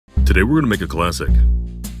Today we're going to make a classic.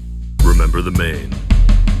 Remember the Maine.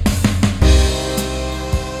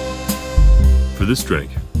 For this drink,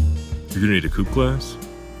 you're going to need a coupe glass,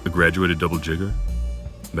 a graduated double jigger,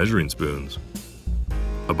 measuring spoons,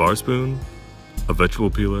 a bar spoon, a vegetable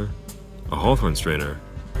peeler, a hawthorn strainer,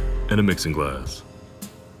 and a mixing glass.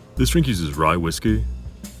 This drink uses rye whiskey,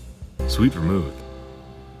 sweet vermouth,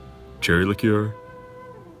 cherry liqueur,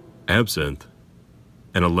 absinthe,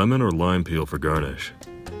 and a lemon or lime peel for garnish.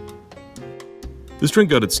 This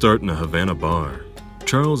drink got its start in a Havana bar.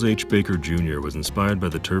 Charles H. Beaker Jr. was inspired by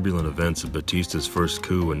the turbulent events of Batista's first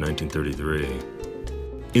coup in 1933.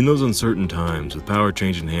 In those uncertain times, with power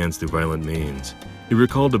changing hands through violent means, he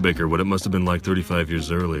recalled to Beaker what it must have been like 35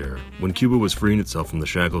 years earlier, when Cuba was freeing itself from the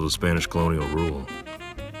shackles of Spanish colonial rule.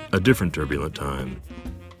 A different turbulent time.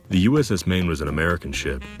 The USS Maine was an American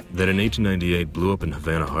ship that in 1898 blew up in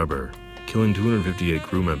Havana Harbor, killing 258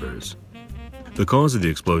 crew members. The cause of the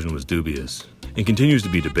explosion was dubious, and continues to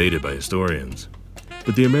be debated by historians.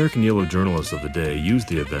 But the American yellow journalists of the day used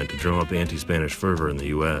the event to drum up anti-Spanish fervor in the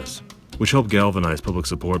U.S., which helped galvanize public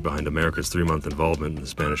support behind America's 3-month involvement in the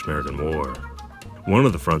Spanish-American War. One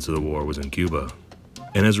of the fronts of the war was in Cuba,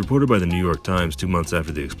 and as reported by the New York Times 2 months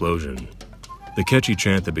after the explosion, the catchy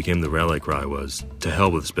chant that became the rally cry was, "To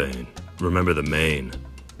hell with Spain, remember the Maine."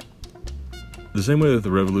 The same way that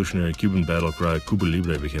the revolutionary Cuban battle cry Cuba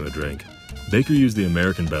Libre became a drink, Beaker used the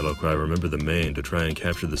American battle cry "Remember the Maine" to try and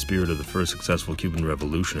capture the spirit of the first successful Cuban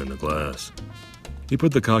Revolution in a glass. He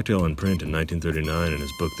put the cocktail in print in 1939 in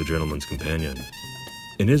his book The Gentleman's Companion.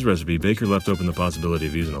 In his recipe, Beaker left open the possibility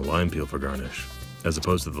of using a lime peel for garnish, as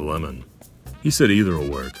opposed to the lemon. He said either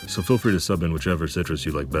will work, so feel free to sub in whichever citrus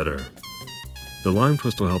you like better. The lime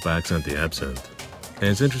twist will help accent the absinthe, and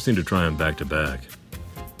it's interesting to try them back to back.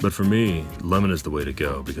 But for me, lemon is the way to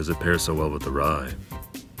go because it pairs so well with the rye.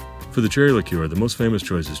 For the cherry liqueur, the most famous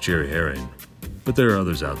choice is cherry herring, but there are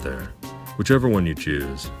others out there. Whichever one you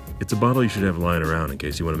choose, it's a bottle you should have lying around in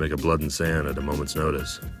case you want to make a blood and sand at a moment's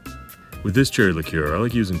notice. With this cherry liqueur, I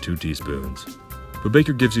like using 2 teaspoons, but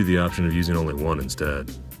Beaker gives you the option of using only 1 instead.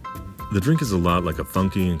 The drink is a lot like a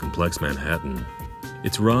funky and complex Manhattan.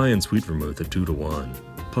 It's rye and sweet vermouth at 2-to-1,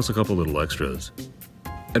 plus a couple little extras.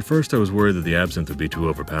 At first I was worried that the absinthe would be too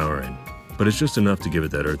overpowering, but it's just enough to give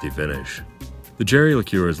it that earthy finish. The cherry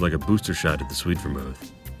liqueur is like a booster shot to the sweet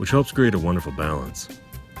vermouth, which helps create a wonderful balance.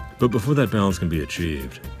 But before that balance can be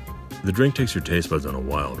achieved, the drink takes your taste buds on a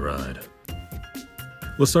wild ride.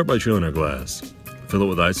 Let's start by chilling our glass. Fill it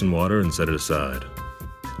with ice and water and set it aside.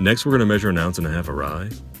 Next, we're going to measure 1.5 ounces of rye.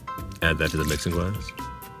 Add that to the mixing glass.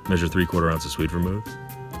 Measure 3/4 ounce of sweet vermouth.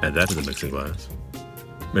 Add that to the mixing glass.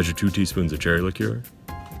 Measure 2 teaspoons of cherry liqueur.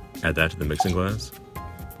 Add that to the mixing glass.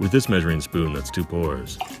 With this measuring spoon, that's 2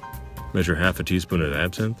 pours. Measure 1/2 teaspoon of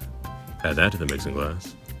absinthe. Add that to the mixing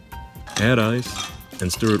glass. Add ice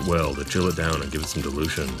and stir it well to chill it down and give it some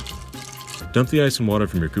dilution. Dump the ice and water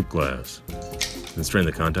from your coupe glass. Then strain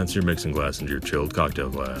the contents of your mixing glass into your chilled cocktail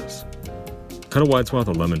glass. Cut a wide swath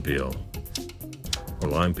of lemon peel, or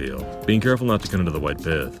lime peel, being careful not to cut into the white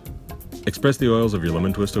pith. Express the oils of your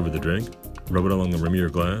lemon twist over the drink, rub it along the rim of your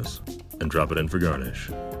glass, and drop it in for garnish.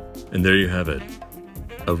 And there you have it,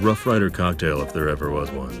 a Rough Rider cocktail if there ever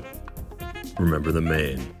was one. Remember the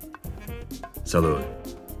Maine. Salud.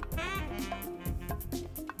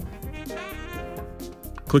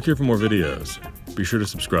 Click here for more videos. Be sure to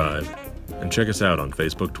subscribe, and check us out on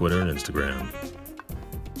Facebook, Twitter, and Instagram.